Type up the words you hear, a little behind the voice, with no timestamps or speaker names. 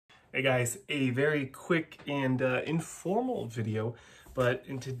Hey guys, a very quick and informal video, but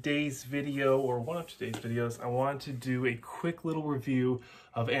in today's video, or one of today's videos, I wanted to do a quick little review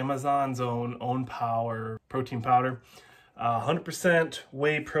of Amazon's OWN PWR protein powder. 100%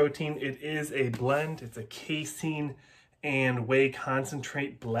 whey protein. It is a blend. It's a casein and whey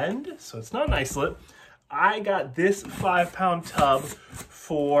concentrate blend, so it's not an isolate. I got this 5-pound tub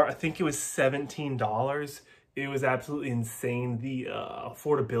for, I think it was $17. It was absolutely insane, the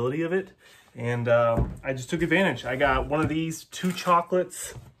affordability of it, and I just took advantage. I got one of these, 2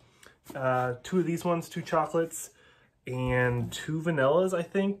 chocolates, 2 of these ones, 2 chocolates, and 2 vanillas, I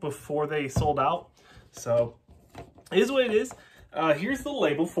think, before they sold out. So it is what it is. Here's the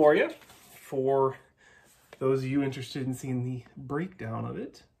label for you, for those of you interested in seeing the breakdown of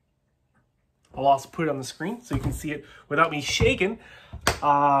it. I'll also put it on the screen so you can see it without me shaking.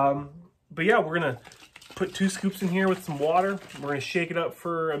 But yeah, we're gonna put 2 scoops in here with some water. We're gonna shake it up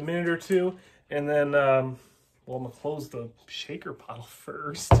for a minute or 2, and then, well, I'm gonna close the shaker bottle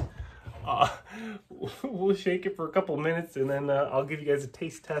first. We'll shake it for a couple minutes, and then I'll give you guys a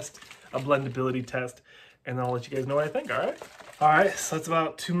taste test, a blendability test, and then I'll let you guys know what I think, all right? All right, so that's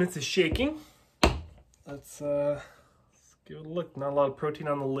about 2 minutes of shaking. Let's give it a look. Not a lot of protein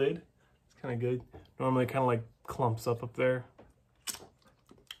on the lid. It's kind of good. Normally it kind of like clumps up there.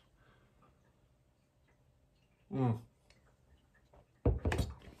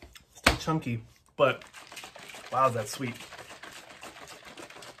 Still chunky, but wow, that's sweet.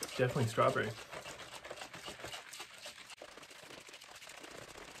 Definitely strawberry.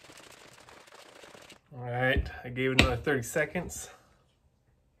 All right, I gave it another 30 seconds.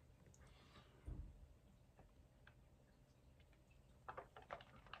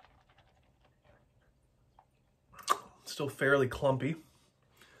 Still fairly clumpy.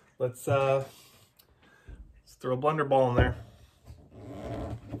 Let's throw a blender ball in there.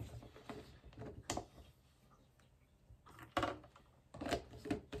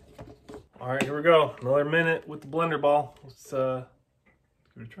 All right, here we go. Another minute with the blender ball. Let's give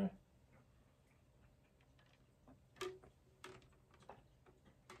it a try.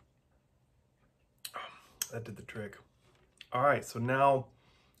 That did the trick. All right, so now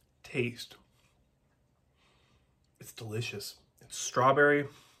taste. It's delicious. It's strawberry.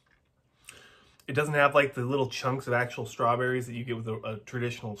 It doesn't have like the little chunks of actual strawberries that you get with a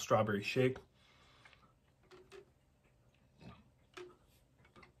traditional strawberry shake.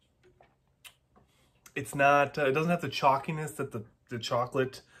 It's not, it doesn't have the chalkiness that the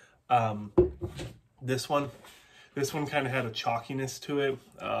chocolate, this one kind of had a chalkiness to it.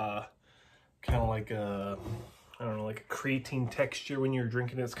 Kind of like a, I don't know, like a creatine texture when you're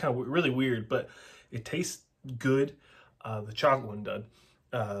drinking it. It's kind of really weird, but it tastes good. The chocolate one did.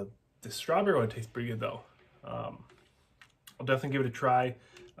 The strawberry one tastes pretty good though. I'll definitely give it a try.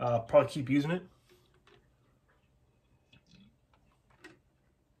 Probably keep using it.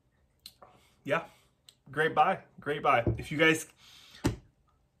 Yeah, great buy, great buy. If you guys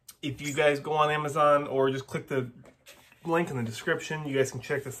go on Amazon or just click the link in the description, you guys can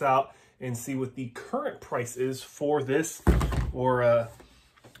check this out and see what the current price is for this or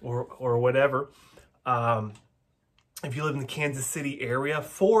whatever. If you live in the Kansas City area,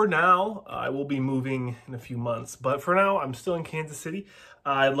 for now, I will be moving in a few months. But for now, I'm still in Kansas City.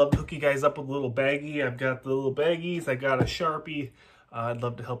 I'd love to hook you guys up with a little baggie. I've got the little baggies. I got a Sharpie. I'd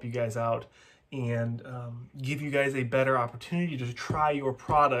love to help you guys out and give you guys a better opportunity to try your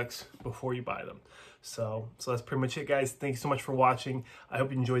products before you buy them. So that's pretty much it, guys. Thank you so much for watching. I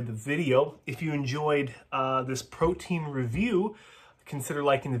hope you enjoyed the video. If you enjoyed this protein review, consider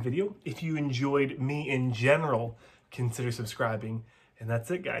liking the video. If you enjoyed me in general, consider subscribing. And that's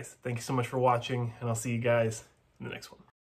it, guys. Thank you so much for watching, and I'll see you guys in the next one.